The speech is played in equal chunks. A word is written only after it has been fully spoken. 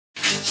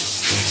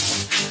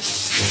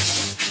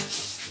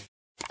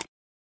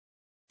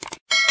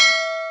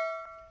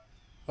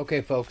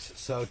Okay folks,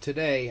 so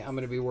today I'm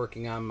going to be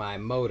working on my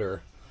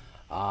motor.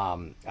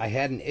 I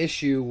had an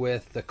issue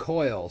with the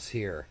coils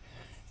here,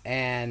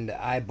 and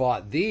I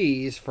bought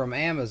these from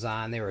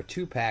Amazon. They were a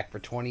 2-pack for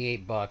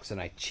 28 bucks, and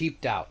I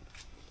cheaped out.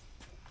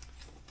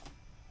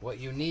 What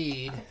you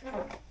need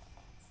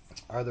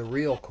are the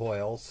real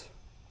coils.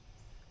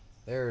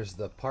 There's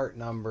the part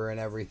number and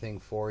everything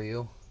for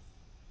you.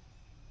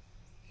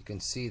 You can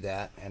see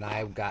that, and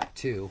I've got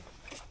two.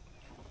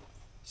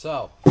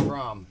 So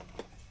from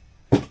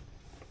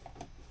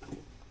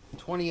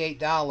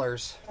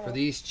 $28 for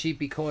these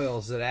cheapy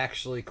coils that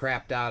actually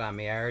crapped out on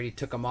me. I already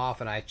took them off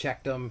and I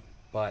checked them,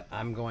 but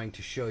I'm going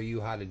to show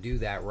you how to do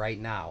that right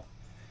now.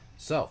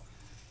 So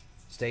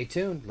stay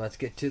tuned. Let's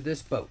get to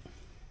this boat.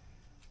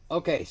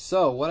 Okay,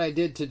 so what I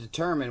did to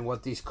determine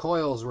what these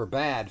coils were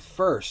bad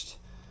first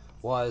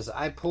was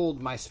I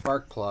pulled my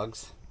spark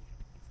plugs.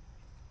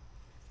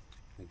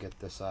 Let me get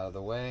this out of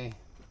the way.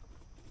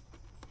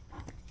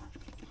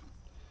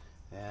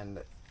 And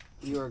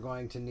you are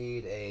going to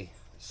need a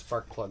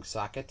spark plug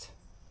socket,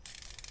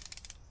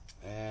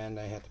 and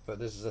I have to put,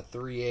 this is a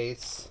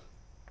 3/8,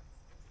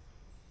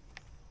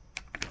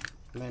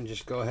 and then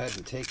just go ahead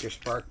and take your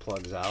spark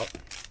plugs out.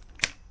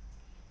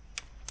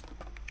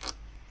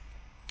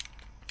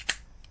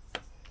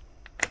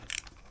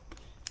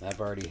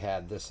 I've already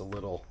had this a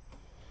little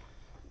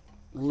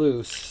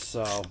loose,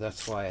 so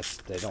that's why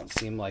they don't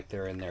seem like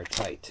they're in there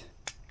tight.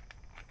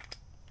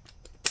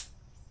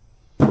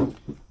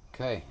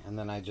 Okay, and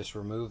then I just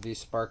remove these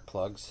spark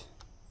plugs.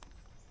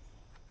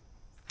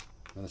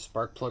 And the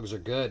spark plugs are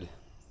good.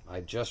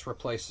 I just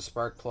replaced the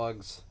spark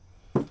plugs,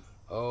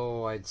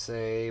 I'd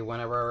say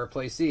whenever I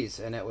replaced these,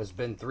 and it was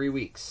been 3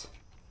 weeks.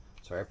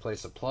 So I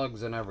replaced the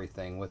plugs and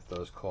everything with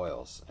those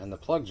coils, and the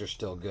plugs are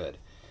still good.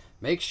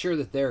 Make sure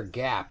that they're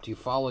gapped. You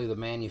follow the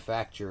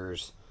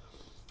manufacturer's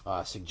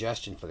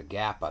suggestion for the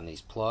gap on these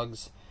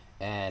plugs,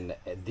 and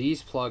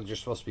these plugs are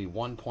supposed to be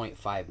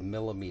 1.5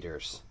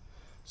 millimeters.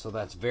 So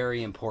that's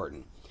very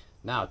important.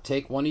 Now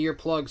take one of your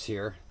plugs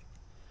here,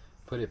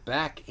 put it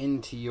back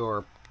into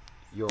your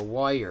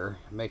wire,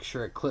 make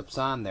sure it clips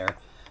on there.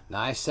 Now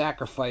I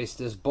sacrificed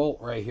this bolt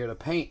right here to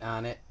paint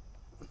on it,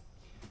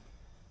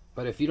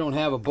 but if you don't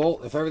have a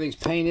bolt, if everything's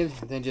painted,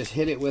 then just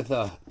hit it with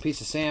a piece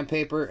of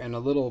sandpaper and a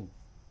little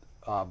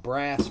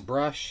brass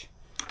brush.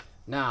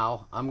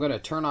 Now I'm going to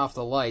turn off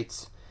the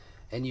lights,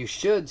 and you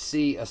should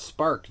see a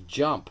spark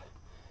jump.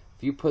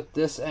 If you put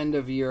this end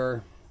of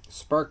your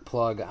spark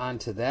plug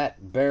onto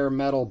that bare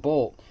metal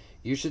bolt,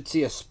 you should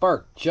see a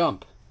spark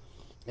jump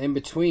in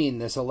between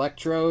this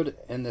electrode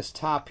and this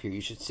top here.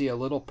 You should see a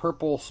little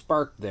purple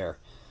spark there,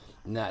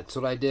 and that's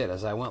what I did.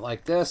 As I went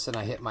like this and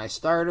I hit my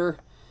starter,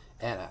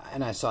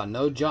 and I saw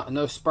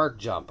no spark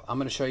jump. I'm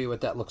going to show you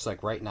what that looks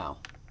like right now.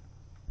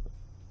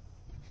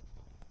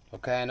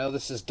 Okay, I know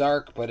this is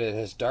dark, but it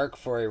is dark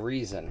for a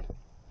reason.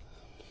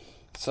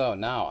 So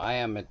now I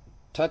am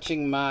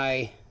touching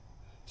my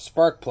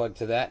spark plug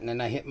to that, and then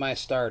I hit my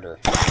starter.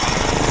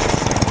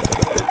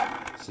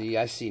 See,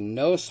 I see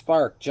no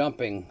spark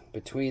jumping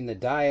between the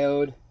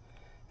diode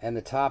and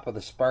the top of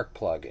the spark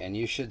plug, and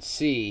you should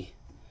see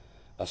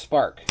a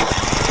spark.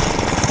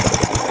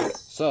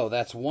 So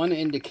that's one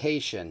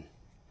indication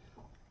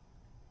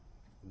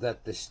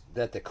that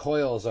the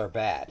coils are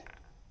bad.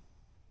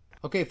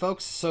 Okay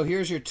folks, so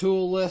here's your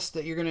tool list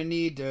that you're going to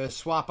need to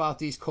swap out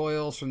these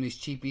coils from these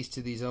cheapies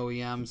to these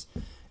OEMs.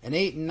 An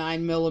 8 and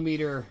 9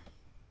 millimeter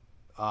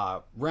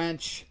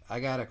wrench. I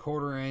got a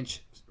 1/4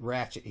 inch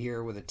ratchet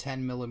here with a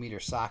 10 millimeter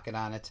socket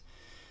on it.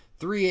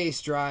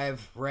 3/8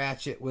 drive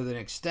ratchet with an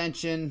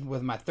extension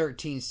with my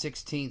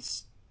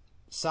 13/16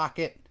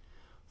 socket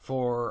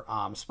for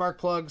spark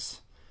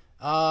plugs.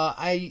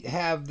 I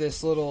have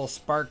this little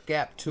spark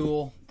gap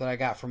tool that I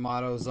got from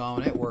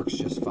AutoZone. It works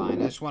just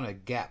fine. I just want to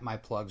gap my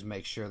plugs,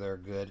 make sure they're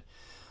good.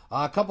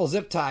 A couple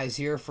zip ties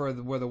here for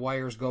where the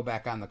wires go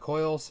back on the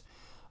coils.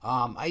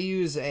 I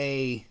use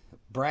a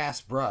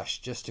brass brush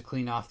just to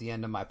clean off the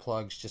end of my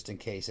plugs, just in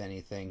case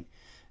anything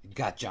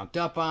got junked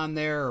up on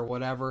there or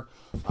whatever.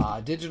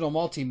 Digital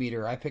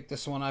multimeter. I picked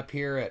this one up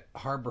here at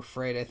Harbor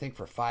Freight, I think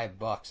for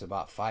 $5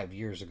 about 5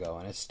 years ago,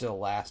 and it still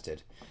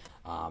lasted.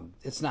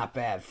 It's not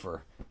bad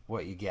for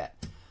what you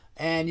get.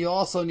 And you'll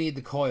also need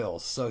the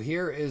coils. So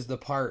here is the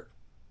part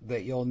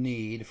that you'll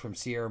need from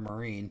Sierra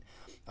Marine.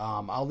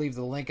 I'll leave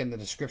the link in the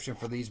description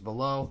for these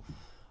below.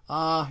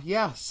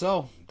 Yeah,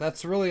 so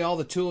that's really all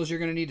the tools you're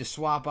going to need to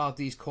swap out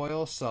these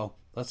coils. So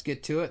let's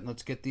get to it and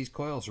let's get these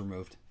coils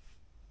removed.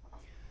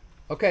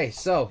 Okay,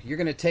 so you're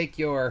going to take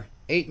your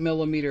 8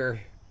 millimeter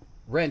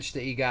wrench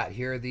that you got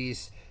here.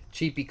 These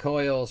cheapy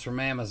coils from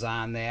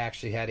Amazon, they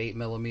actually had 8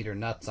 millimeter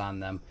nuts on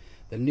them.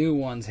 The new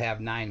ones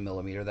have 9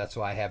 millimeter. That's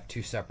why I have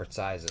two separate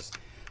sizes.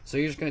 So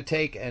you're just going to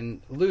take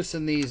and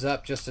loosen these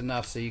up just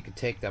enough so you can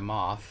take them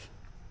off.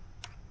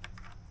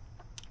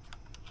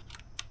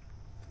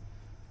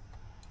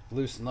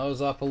 Loosen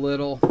those up a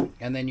little,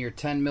 and then your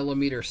 10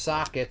 millimeter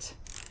socket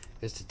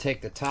is to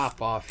take the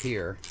top off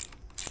here.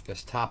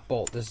 This top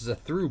bolt. This is a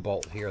through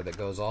bolt here that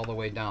goes all the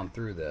way down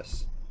through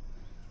this.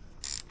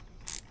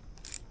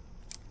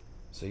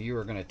 So you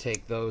are going to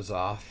take those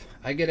off.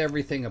 I get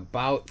everything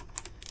about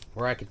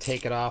where I could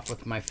take it off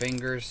with my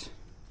fingers.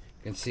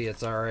 You can see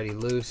it's already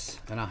loose,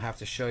 and I'll have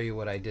to show you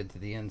what I did to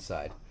the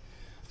inside.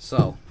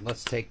 So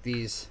let's take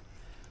these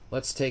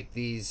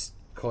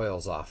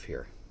coils off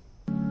here.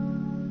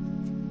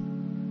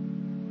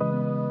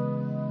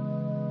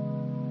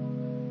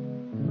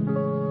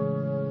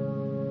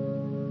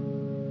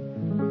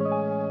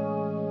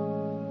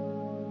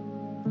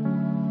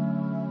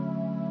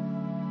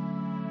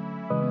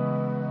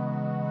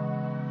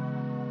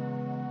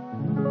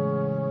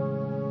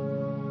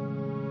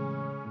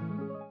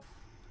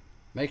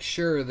 Make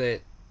sure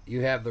that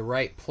you have the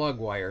right plug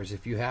wires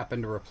if you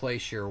happen to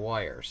replace your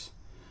wires.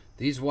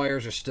 These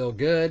wires are still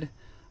good.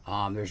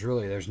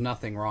 There's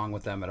nothing wrong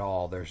with them at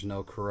all. There's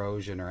no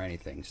corrosion or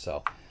anything.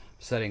 So I'm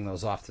setting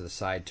those off to the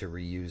side to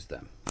reuse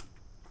them.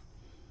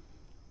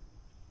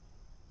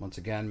 Once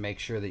again, make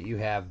sure that you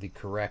have the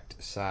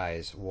correct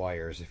size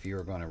wires if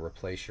you're going to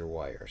replace your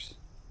wires.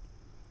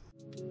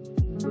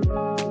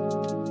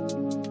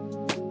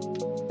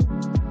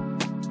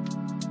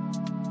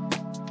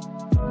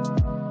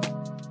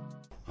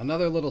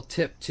 Another little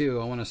tip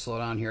too, I want to slow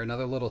down here.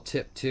 Another little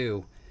tip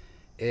too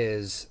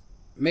is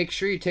make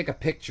sure you take a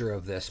picture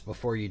of this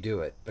before you do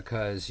it,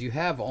 because you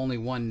have only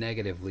one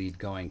negative lead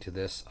going to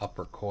this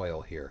upper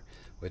coil here,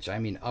 which I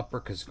mean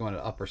upper because it's going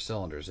to upper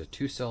cylinders, a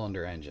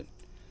 2-cylinder engine.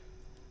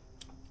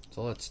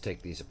 So let's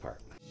take these apart.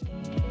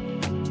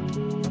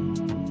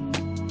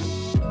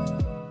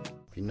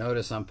 If you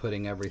notice, I'm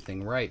putting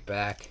everything right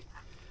back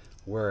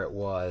where it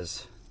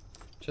was,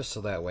 just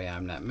so that way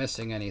I'm not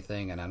missing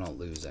anything and I don't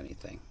lose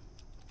anything.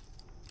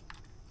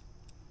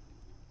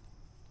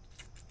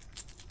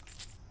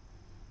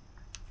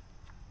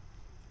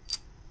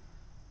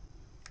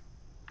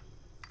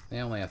 They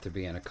only have to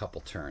be in a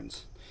couple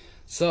turns.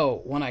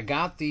 So when I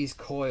got these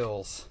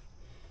coils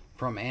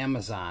from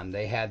Amazon,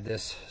 they had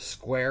this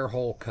square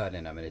hole cut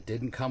in them, and it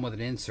didn't come with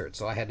an insert.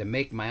 So I had to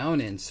make my own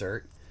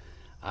insert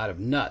out of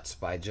nuts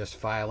by just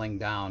filing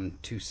down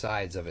 2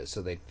 sides of it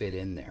so they'd fit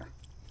in there.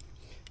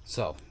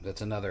 So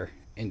that's another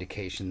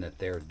indication that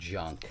they're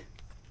junk.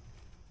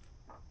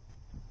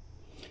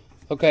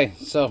 Okay,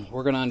 so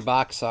we're going to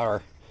unbox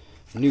our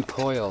new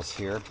coils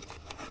here.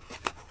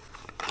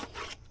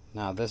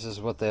 Now this is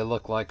what they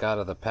look like out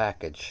of the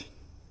package.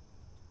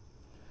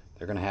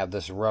 They're going to have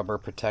this rubber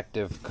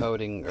protective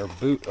coating or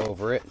boot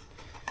over it,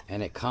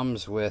 and it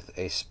comes with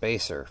a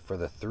spacer for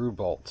the through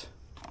bolt.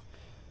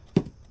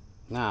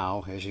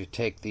 Now as you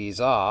take these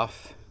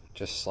off,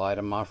 just slide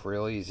them off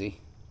real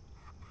easy.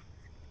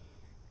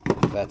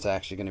 That's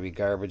actually going to be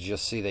garbage. You'll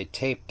see they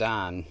taped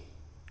on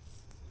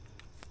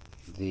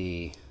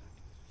the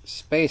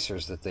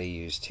spacers that they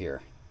used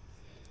here.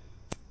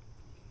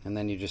 And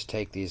then you just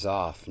take these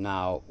off.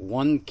 Now,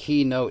 one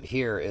key note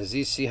here is,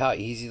 you see how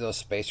easy those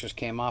spacers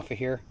came off of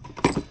here?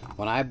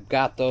 When I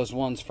got those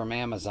ones from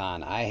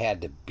Amazon, I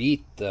had to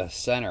beat the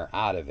center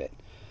out of it.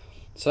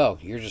 So,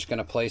 you're just going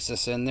to place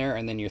this in there,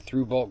 and then your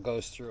through bolt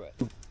goes through it.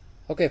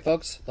 Okay,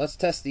 folks, let's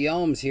test the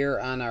ohms here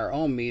on our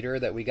ohm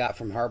meter that we got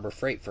from Harbor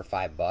Freight for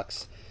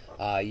 $5.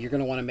 You're going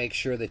to want to make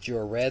sure that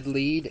your red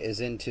lead is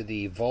into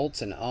the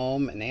volts and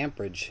ohm and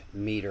amperage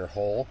meter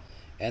hole,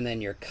 and then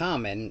your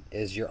common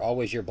is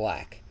always your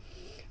black.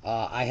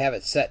 I have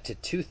it set to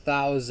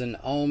 2,000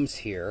 ohms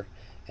here.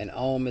 An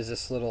ohm is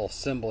this little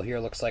symbol here,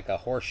 looks like a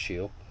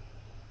horseshoe,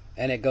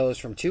 and it goes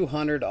from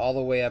 200 all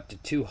the way up to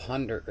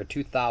 200 or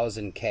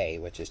 2,000 K,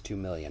 which is 2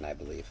 million, I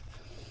believe.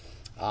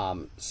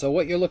 So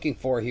what you're looking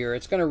for here,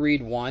 it's going to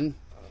read 1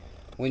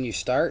 when you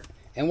start,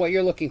 and what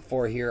you're looking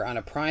for here on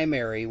a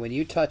primary, when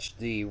you touch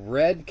the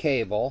red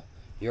cable,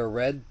 your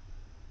red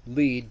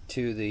lead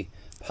to the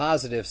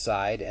positive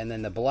side, and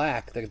then the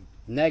black, the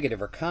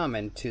negative or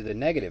common, to the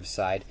negative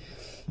side,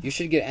 you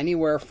should get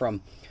anywhere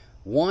from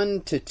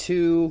 1 to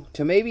 2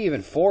 to maybe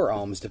even 4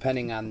 ohms,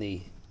 depending on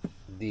the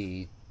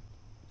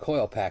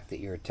coil pack that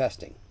you're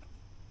testing.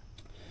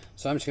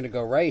 So I'm just going to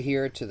go right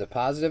here to the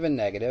positive and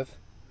negative.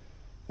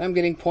 I'm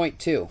getting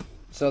 0.2,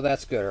 so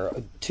that's good.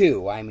 Or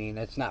 2, I mean,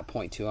 it's not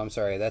 0.2, I'm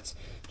sorry, that's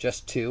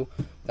just 2.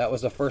 That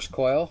was the first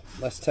coil.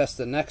 Let's test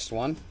the next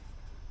one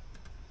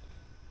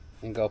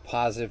and go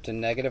positive to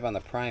negative on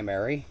the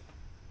primary,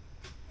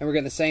 and we're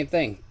getting the same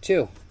thing,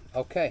 2.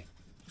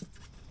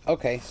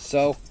 Okay,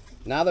 so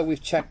now that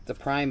we've checked the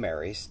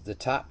primaries, the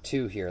top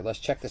 2 here, let's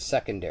check the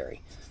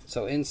secondary.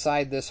 So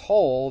inside this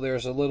hole,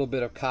 there's a little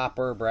bit of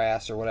copper,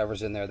 brass, or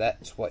whatever's in there.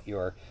 That's what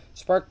your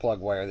spark plug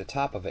wire, the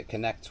top of it,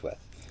 connects with.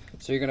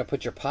 So you're going to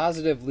put your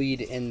positive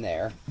lead in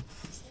there,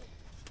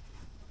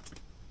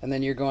 and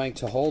then you're going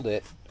to hold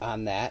it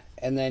on that,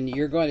 and then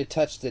you're going to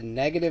touch the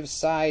negative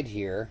side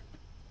here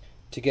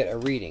to get a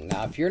reading.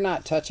 Now, if you're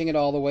not touching it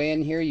all the way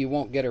in here, you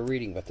won't get a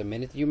reading, but the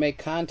minute you make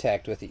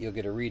contact with it, you'll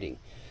get a reading.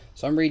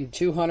 So I'm reading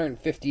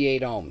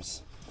 258 ohms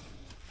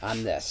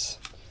on this.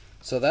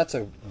 So that's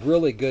a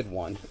really good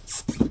one.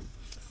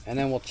 And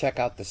then we'll check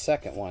out the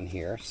second one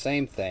here.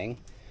 Same thing.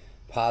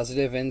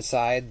 Positive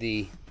inside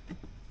the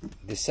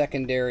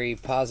secondary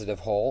positive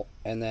hole,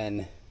 and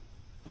then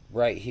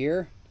right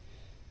here,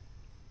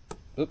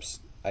 oops,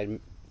 I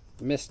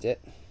missed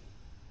it.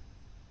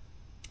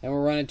 And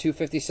we're running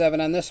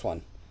 257 on this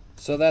one.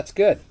 So that's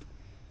good.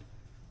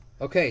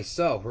 Okay,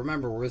 so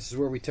remember, this is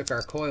where we took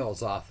our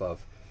coils off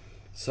of.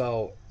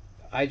 So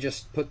I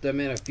just put them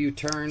in a few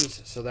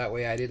turns so that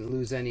way I didn't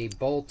lose any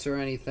bolts or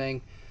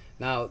anything.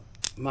 Now,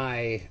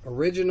 my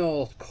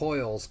original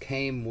coils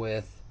came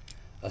with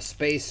a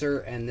spacer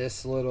and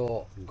this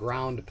little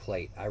ground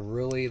plate. I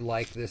really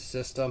like this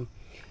system.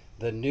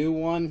 The new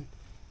one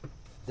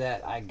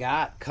that I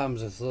got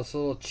comes with this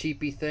little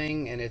cheapy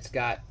thing, and it's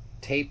got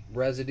tape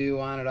residue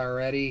on it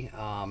already.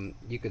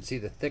 You can see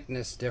the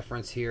thickness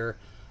difference here.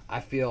 I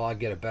feel I'll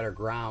get a better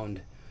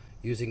ground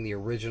using the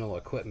original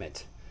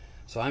equipment.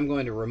 So I'm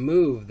going to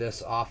remove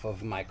this off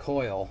of my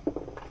coil,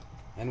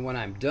 and when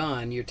I'm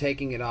done, you're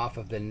taking it off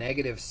of the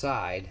negative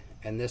side,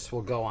 and this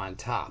will go on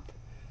top.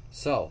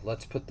 So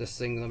let's put this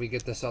thing, let me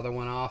get this other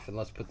one off, and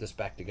let's put this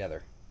back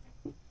together.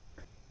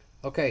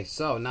 Okay,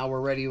 so now we're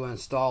ready to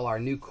install our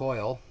new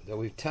coil that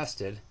we've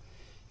tested.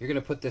 You're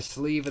going to put this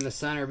sleeve in the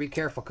center. Be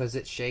careful because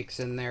it shakes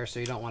in there, so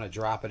you don't want to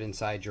drop it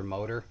inside your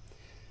motor.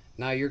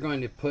 Now you're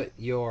going to put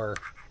your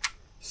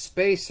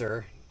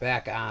spacer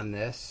back on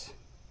this.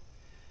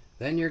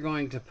 Then you're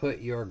going to put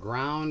your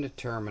ground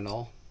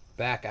terminal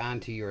back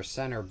onto your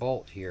center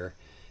bolt here.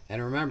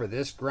 And remember,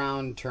 this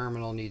ground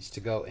terminal needs to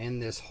go in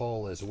this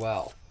hole as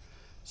well.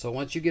 So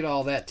once you get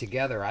all that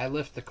together, I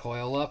lift the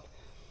coil up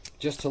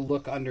just to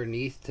look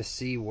underneath to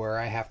see where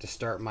I have to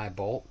start my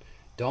bolt.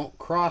 Don't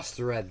cross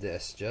thread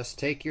this, just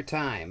take your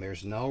time.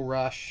 There's no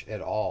rush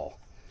at all.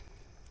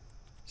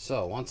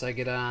 So once I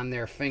get it on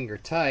there finger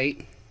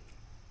tight,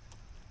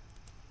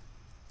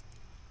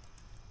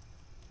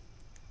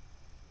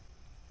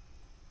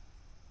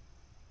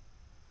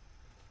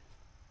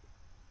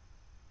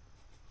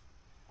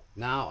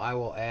 now I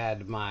will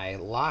add my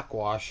lock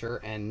washer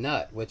and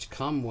nut, which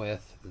come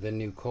with the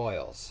new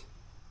coils.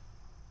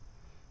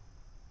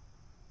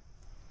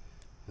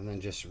 And then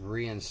just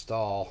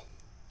reinstall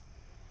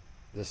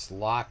this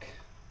lock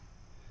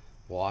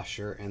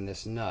washer and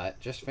this nut,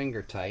 just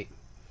finger tight.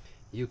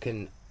 You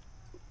can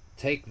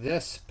take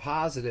this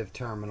positive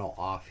terminal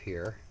off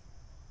here.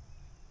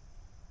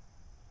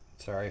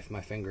 Sorry if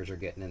my fingers are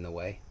getting in the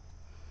way.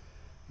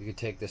 You can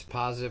take this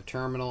positive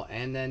terminal,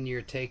 and then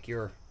you take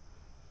your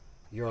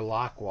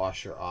lock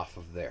washer off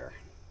of there.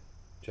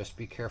 Just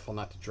be careful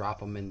not to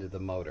drop them into the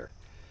motor.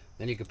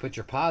 Then you can put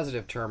your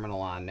positive terminal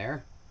on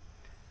there,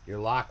 your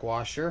lock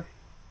washer,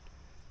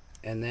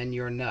 and then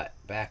your nut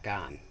back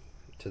on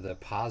to the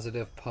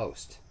positive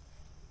post.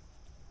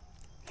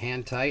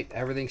 Hand tight,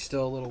 everything's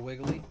still a little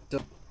wiggly.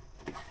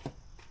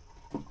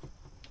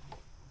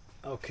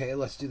 Okay,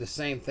 let's do the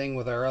same thing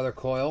with our other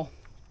coil.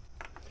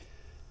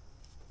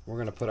 We're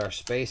going to put our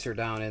spacer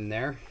down in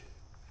there,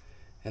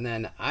 and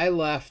then I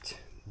left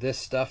this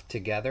stuff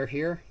together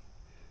here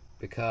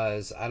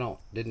because I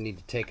didn't need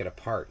to take it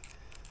apart.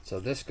 So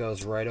this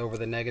goes right over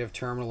the negative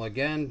terminal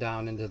again,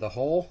 down into the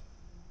hole,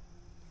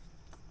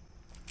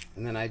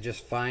 and then I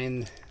just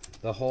find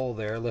the hole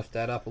there, lift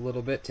that up a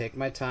little bit, take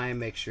my time,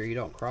 make sure you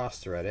don't cross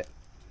thread it.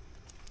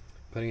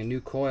 Putting a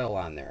new coil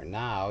on there.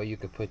 Now you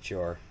could put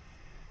your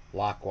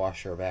lock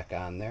washer back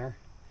on there,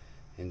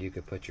 and you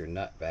could put your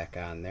nut back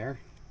on there.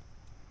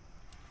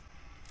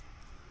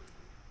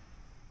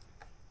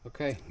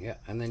 Okay, yeah,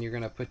 and then you're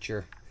going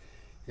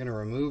to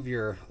remove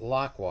your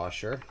lock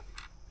washer.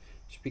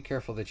 Just be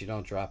careful that you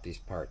don't drop these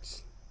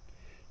parts.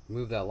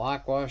 Remove that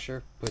lock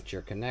washer, put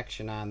your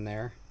connection on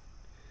there.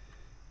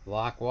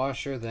 Lock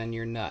washer, then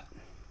your nut.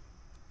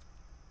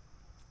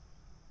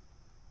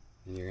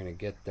 And you're going to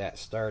get that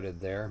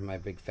started there. My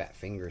big fat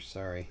fingers,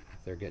 sorry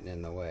if they're getting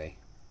in the way.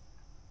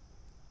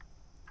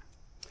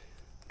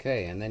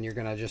 Okay, and then you're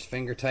going to just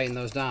finger tighten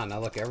those down.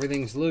 Now look,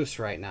 everything's loose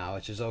right now,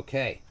 which is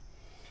okay.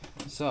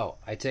 So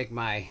I take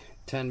my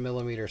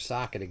 10mm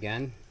socket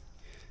again,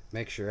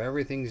 make sure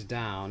everything's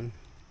down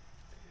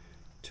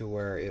to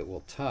where it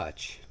will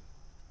touch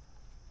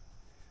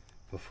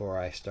before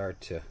I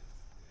start to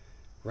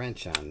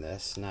wrench on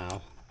this.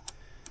 Now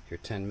your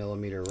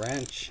 10mm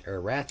wrench or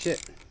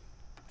ratchet.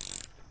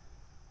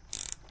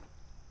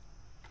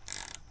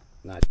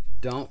 Now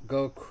don't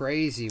go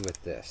crazy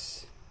with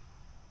this.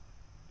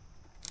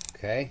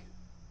 Okay?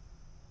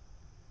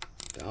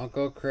 Don't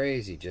go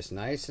crazy, just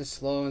nice and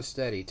slow and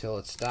steady till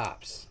it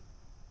stops.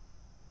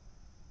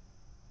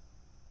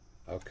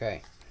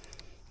 Okay,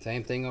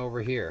 same thing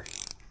over here.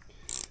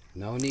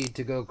 No need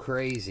to go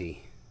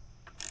crazy.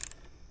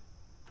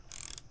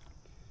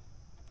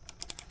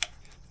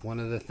 One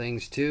of the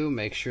things too,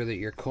 make sure that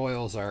your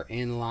coils are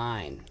in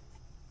line.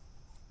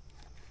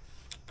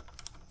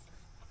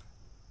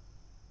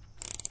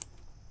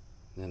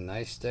 And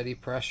nice steady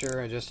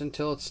pressure just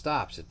until it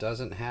stops. It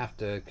doesn't have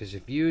to, because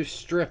if you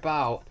strip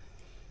out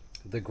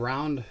the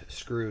ground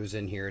screws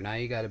in here, now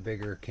you got a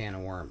bigger can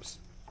of worms.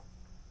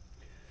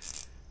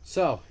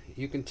 So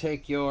you can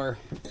take your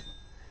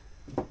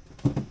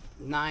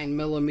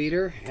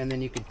 9mm and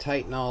then you can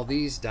tighten all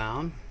these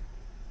down.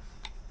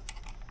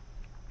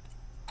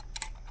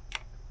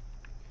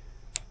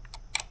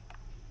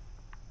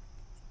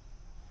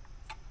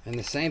 And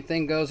the same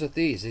thing goes with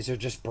these. These are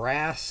just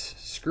brass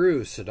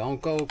screws, so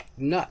don't go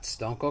nuts.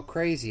 Don't go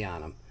crazy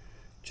on them.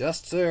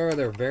 Just so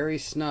they're very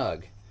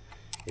snug.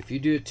 If you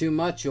do it too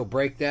much, you'll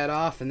break that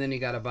off, and then you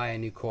got to buy a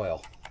new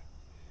coil,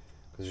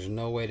 because there's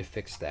no way to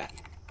fix that.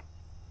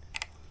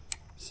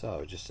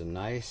 So just a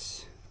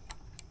nice,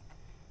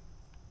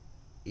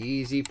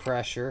 easy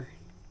pressure,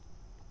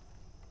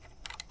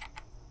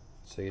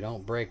 so you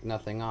don't break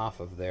nothing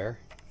off of there.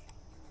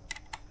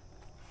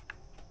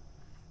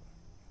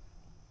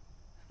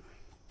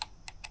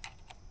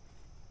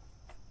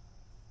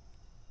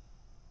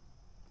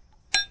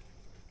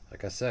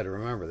 Like I said,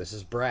 remember, this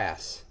is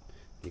brass.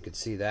 You can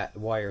see that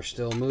wire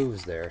still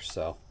moves there,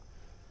 so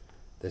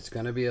it's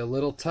going to be a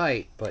little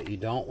tight, but you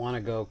don't want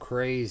to go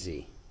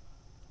crazy.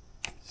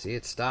 See,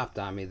 it stopped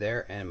on me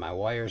there, and my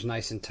wire's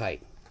nice and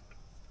tight.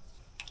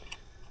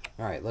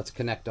 Alright, let's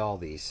connect all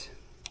these,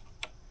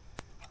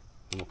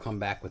 and we'll come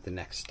back with the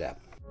next step.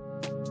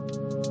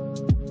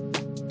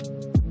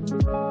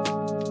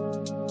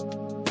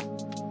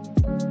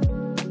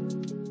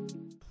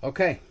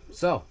 Okay,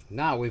 so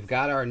now we've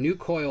got our new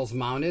coils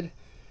mounted.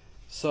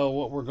 So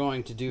what we're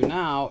going to do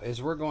now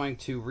is we're going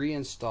to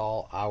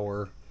reinstall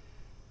our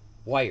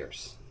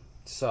wires.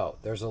 So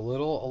there's a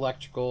little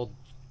electrical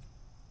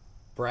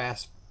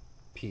brass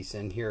piece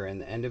in here in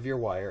the end of your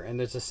wire,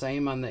 and it's the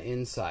same on the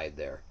inside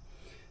there.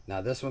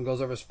 Now this one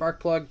goes over a spark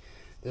plug.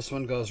 This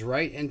one goes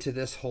right into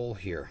this hole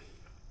here.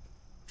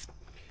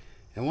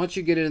 And once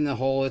you get it in the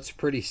hole, it's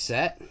pretty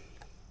set.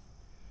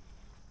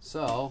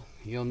 So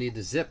you'll need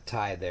the zip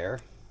tie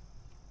there.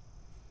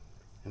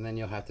 And then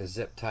you'll have to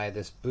zip tie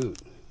this boot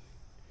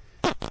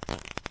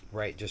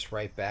just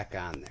right back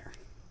on there.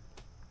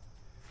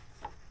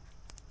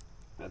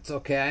 That's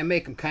okay. I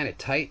make them kind of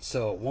tight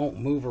so it won't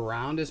move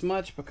around as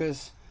much,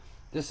 because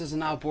this is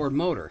an outboard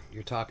motor.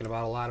 You're talking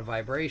about a lot of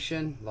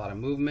vibration, a lot of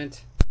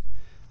movement.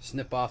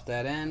 Snip off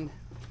that end.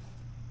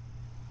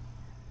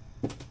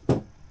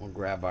 We'll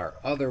grab our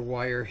other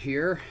wire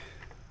here.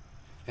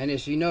 And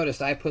as you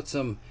noticed, I put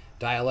some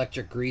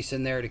dielectric grease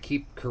in there to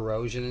keep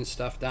corrosion and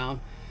stuff down.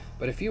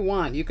 But if you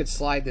want, you could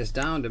slide this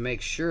down to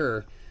make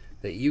sure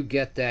that you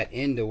get that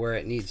into where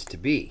it needs to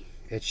be.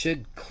 It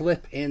should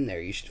clip in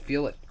there. You should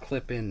feel it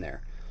clip in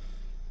there.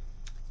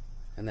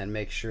 And then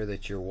make sure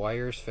that your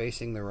wire's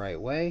facing the right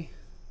way.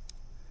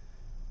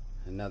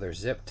 Another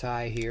zip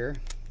tie here.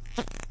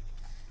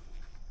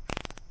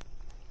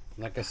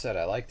 Like I said,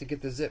 I like to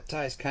get the zip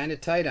ties kind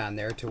of tight on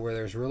there to where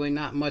there's really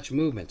not much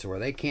movement, to where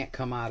they can't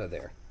come out of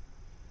there.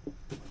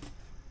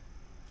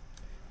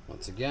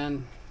 Once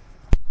again,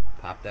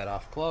 pop that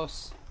off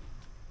close.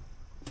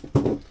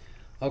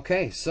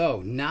 Okay,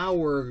 so now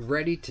we're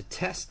ready to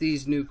test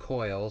these new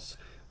coils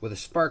with a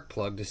spark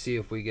plug to see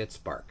if we get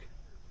spark.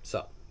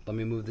 So let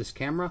me move this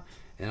camera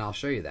and I'll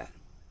show you that.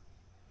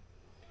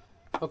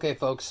 Okay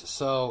folks,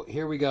 so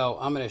here we go.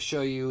 I'm going to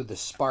show you the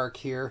spark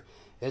here.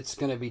 It's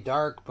going to be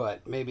dark,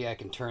 but maybe I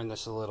can turn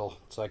this a little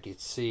so I can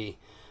see.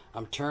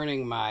 I'm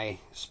turning my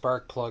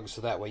spark plug so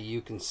that way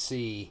you can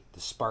see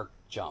the spark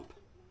jump.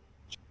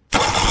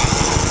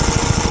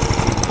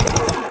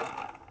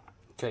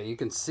 Okay, you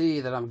can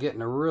see that I'm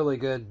getting a really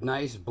good,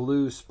 nice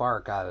blue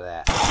spark out of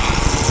that.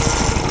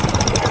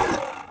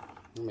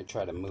 Let me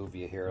try to move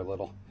you here a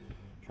little.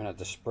 Try not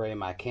to spray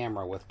my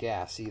camera with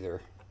gas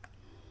either.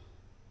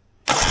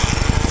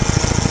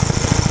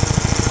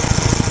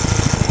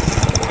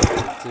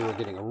 See, we're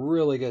getting a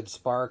really good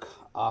spark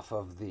off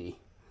of the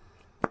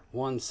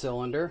one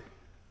cylinder.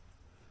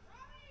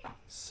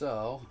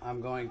 So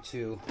I'm going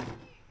to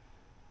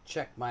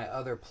check my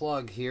other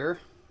plug here.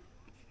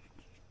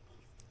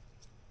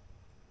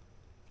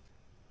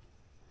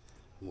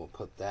 We'll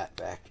put that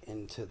back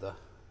into the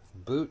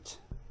boot.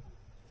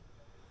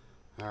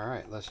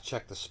 Alright, let's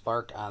check the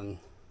spark on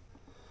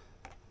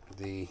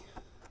the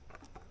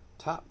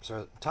top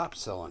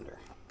cylinder.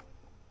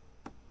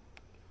 I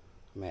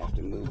may have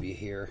to move you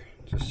here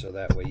just so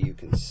that way you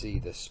can see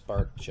the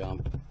spark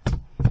jump.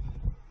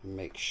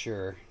 Make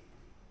sure.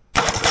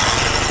 Oh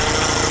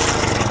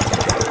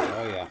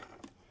yeah,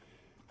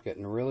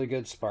 getting a really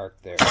good spark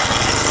there.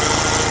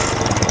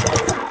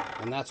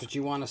 And that's what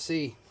you want to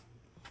see.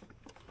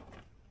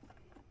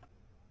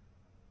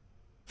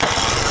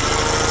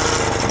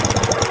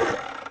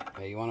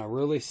 Okay, you want to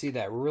really see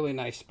that really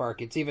nice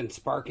spark. It's even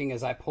sparking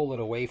as I pull it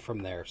away from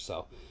there.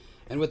 So,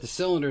 and with the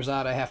cylinders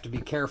out, I have to be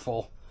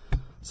careful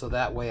so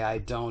that way I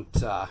don't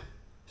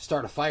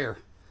start a fire.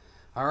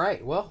 All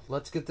right, well,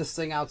 let's get this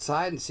thing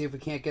outside and see if we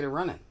can't get it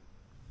running.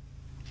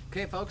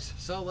 Okay, folks,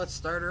 so let's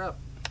start her up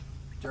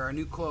to our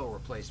new coil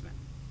replacement.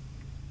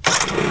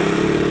 Just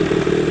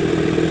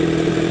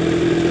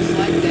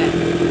like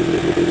that.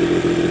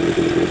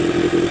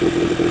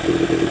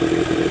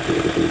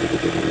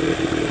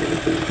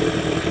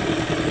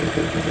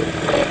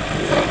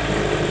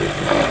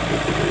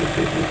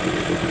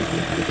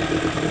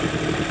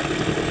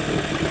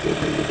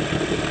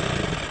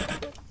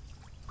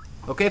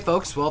 Okay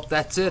folks, well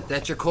that's it.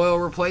 That's your coil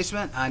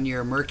replacement on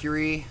your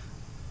Mercury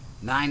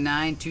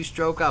 99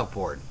 two-stroke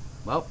outboard.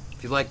 Well,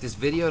 If you like this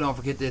video, don't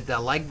forget to hit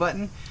that like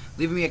button.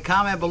 Leave me a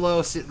comment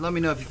below. Let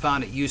me know if you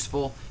found it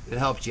useful, if it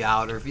helped you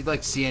out, or if you'd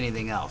like to see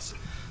anything else.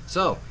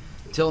 So,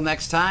 till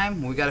next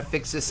time, we got to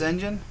fix this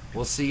engine.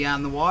 We'll see you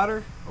on the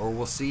water, or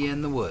we'll see you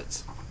in the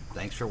woods.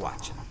 Thanks for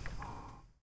watching.